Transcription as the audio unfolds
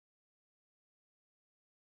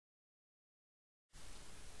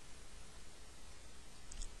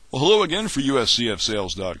Well, hello again for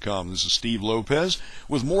USCFsales.com. This is Steve Lopez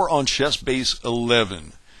with more on ChessBase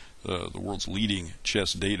 11, the world's leading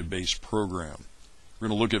chess database program. We're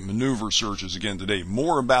going to look at maneuver searches again today,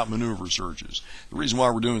 more about maneuver searches. The reason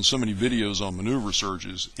why we're doing so many videos on maneuver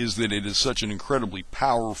searches is that it is such an incredibly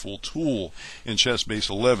powerful tool in ChessBase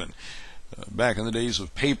 11. Back in the days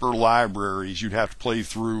of paper libraries, you'd have to play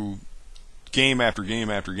through game after game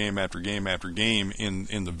after game after game after game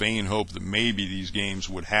in the vain hope that maybe these games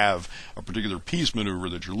would have a particular piece maneuver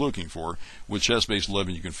that you're looking for. With ChessBase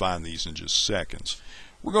 11, you can find these in just seconds.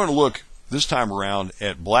 We're going to look this time around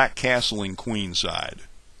at black castling queenside.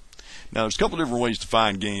 Now, there's a couple different ways to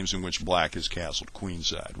find games in which black has castled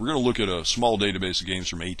queenside. We're going to look at a small database of games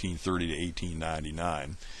from 1830 to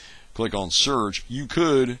 1899. Click on search. You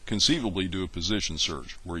could conceivably do a position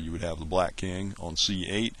search where you would have the black king on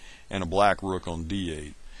c8 and a black rook on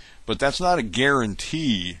d8. But that's not a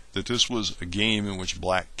guarantee that this was a game in which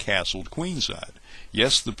black castled queenside.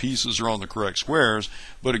 Yes, the pieces are on the correct squares,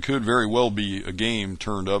 but it could very well be a game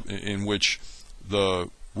turned up in which the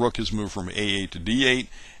rook has moved from a8 to d8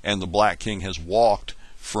 and the black king has walked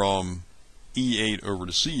from e8 over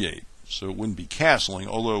to c8. So it wouldn't be castling,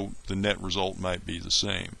 although the net result might be the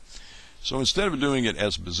same. So instead of doing it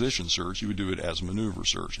as a position search, you would do it as a maneuver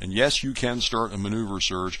search. And yes, you can start a maneuver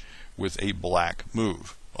search with a black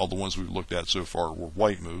move. All the ones we've looked at so far were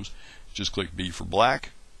white moves. Just click B for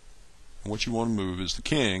black. And what you want to move is the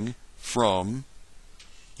king from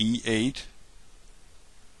E8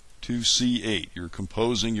 to C8. You're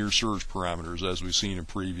composing your search parameters as we've seen in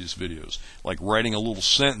previous videos, like writing a little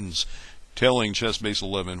sentence telling ChessBase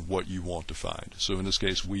 11 what you want to find. So in this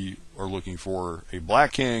case, we are looking for a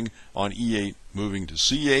black king on E8 moving to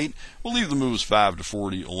C8. We'll leave the moves 5 to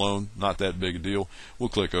 40 alone, not that big a deal. We'll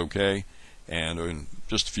click OK, and in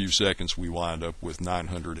just a few seconds we wind up with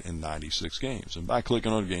 996 games. And by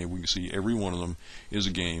clicking on a game, we can see every one of them is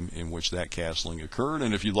a game in which that castling occurred.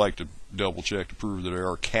 And if you'd like to double check to prove that there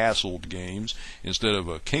are castled games instead of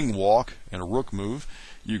a king walk and a rook move,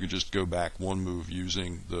 you could just go back one move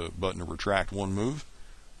using the button to retract one move,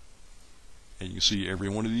 and you can see every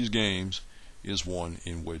one of these games is one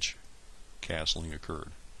in which castling occurred.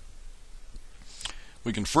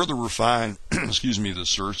 We can further refine the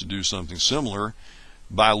search to do something similar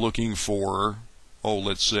by looking for,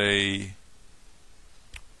 let's say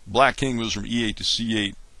black king moves from e8 to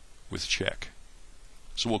c8 with check.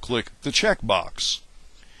 So we'll click the check box,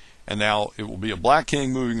 and now it will be a black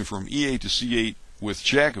king moving from e8 to c8 with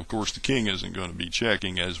check. Of course, the king isn't going to be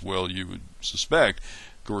checking, as well you would suspect.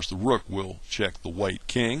 Of course, the rook will check the white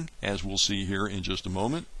king, as we'll see here in just a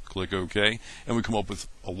moment. Click OK, and we come up with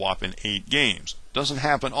a whopping 8 games. Doesn't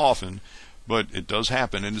happen often, but it does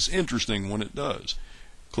happen, and it's interesting when it does.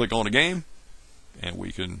 Click on a game, and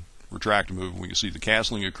we can retract a move, and we can see the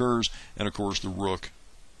castling occurs, and of course the rook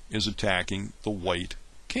is attacking the white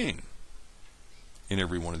king in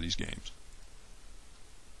every one of these games.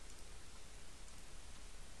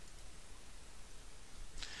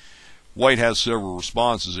 White has several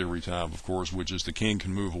responses every time, of course, which is the king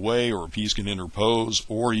can move away, or a piece can interpose,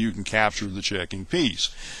 or you can capture the checking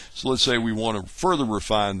piece. So let's say we want to further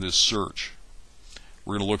refine this search.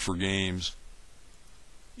 We're going to look for games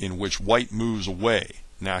in which white moves away.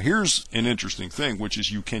 Now here's an interesting thing, which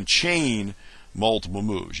is you can chain multiple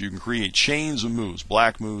moves. You can create chains of moves,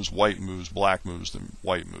 black moves, white moves, black moves, then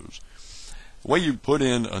white moves. The way you put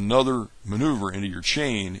in another maneuver into your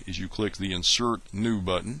chain is you click the Insert New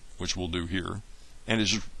button, which we'll do here, and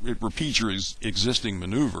it repeats your existing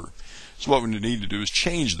maneuver. So what we need to do is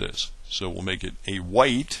change this. So we'll make it a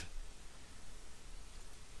white.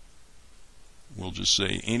 We'll just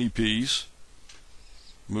say any piece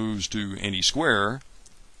moves to any square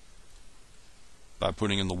by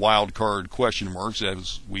putting in the wildcard question marks,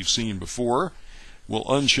 as we've seen before. We'll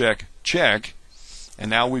uncheck check. And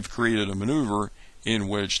now we've created a maneuver in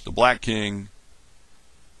which the black king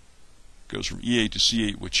goes from e8 to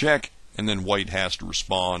c8 with check, and then white has to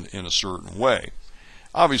respond in a certain way.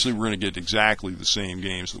 Obviously, we're going to get exactly the same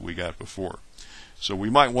games that we got before. So we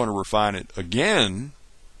might want to refine it again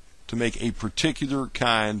to make a particular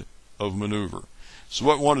kind of maneuver. So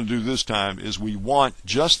what we want to do this time is we want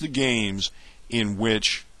just the games in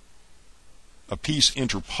which a piece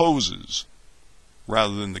interposes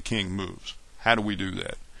rather than the king moves. How do we do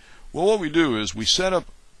that? Well, what we do is we set up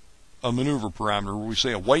a maneuver parameter where we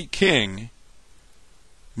say a white king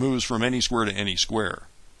moves from any square to any square.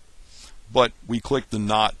 But we click the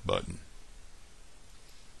not button.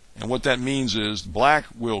 And what that means is black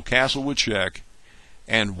will castle with check,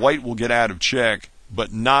 and white will get out of check,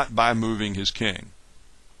 but not by moving his king.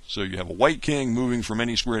 So you have a white king moving from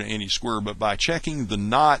any square to any square, but by checking the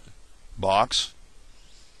not box,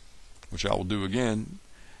 which I will do again,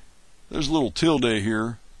 there's a little tilde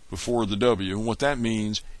here before the W, and what that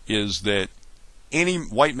means is that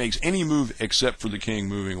white makes any move except for the king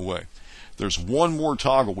moving away. There's one more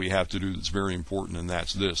toggle we have to do that's very important, and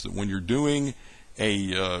that's this, that when you're doing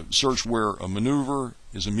a search where a maneuver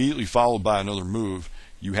is immediately followed by another move,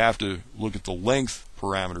 you have to look at the length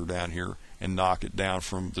parameter down here and knock it down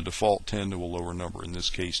from the default 10 to a lower number, in this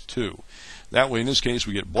case 2. That way, in this case,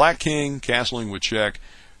 we get black king castling with check.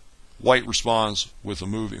 White responds with a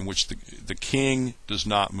move in which the king does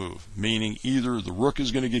not move, meaning either the rook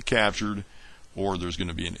is going to get captured or there's going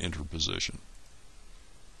to be an interposition.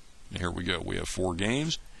 And here we go. We have 4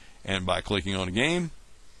 games, and by clicking on a game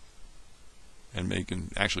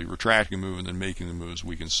and actually retracting a move and then making the moves,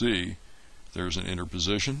 we can see there's an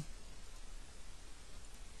interposition.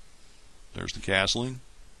 There's the castling.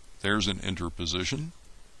 There's an interposition.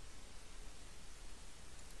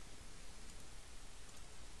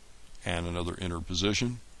 And another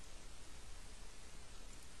interposition.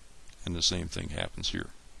 And the same thing happens here.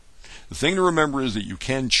 The thing to remember is that you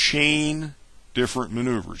can chain different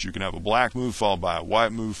maneuvers. You can have a black move followed by a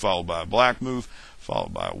white move, followed by a black move,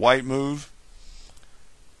 followed by a white move.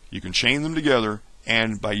 You can chain them together,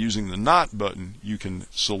 and by using the not button, you can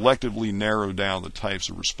selectively narrow down the types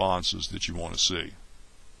of responses that you want to see.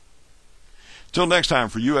 Till next time,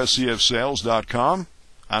 for USCFsales.com,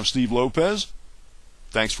 I'm Steve Lopez.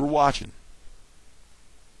 Thanks for watching.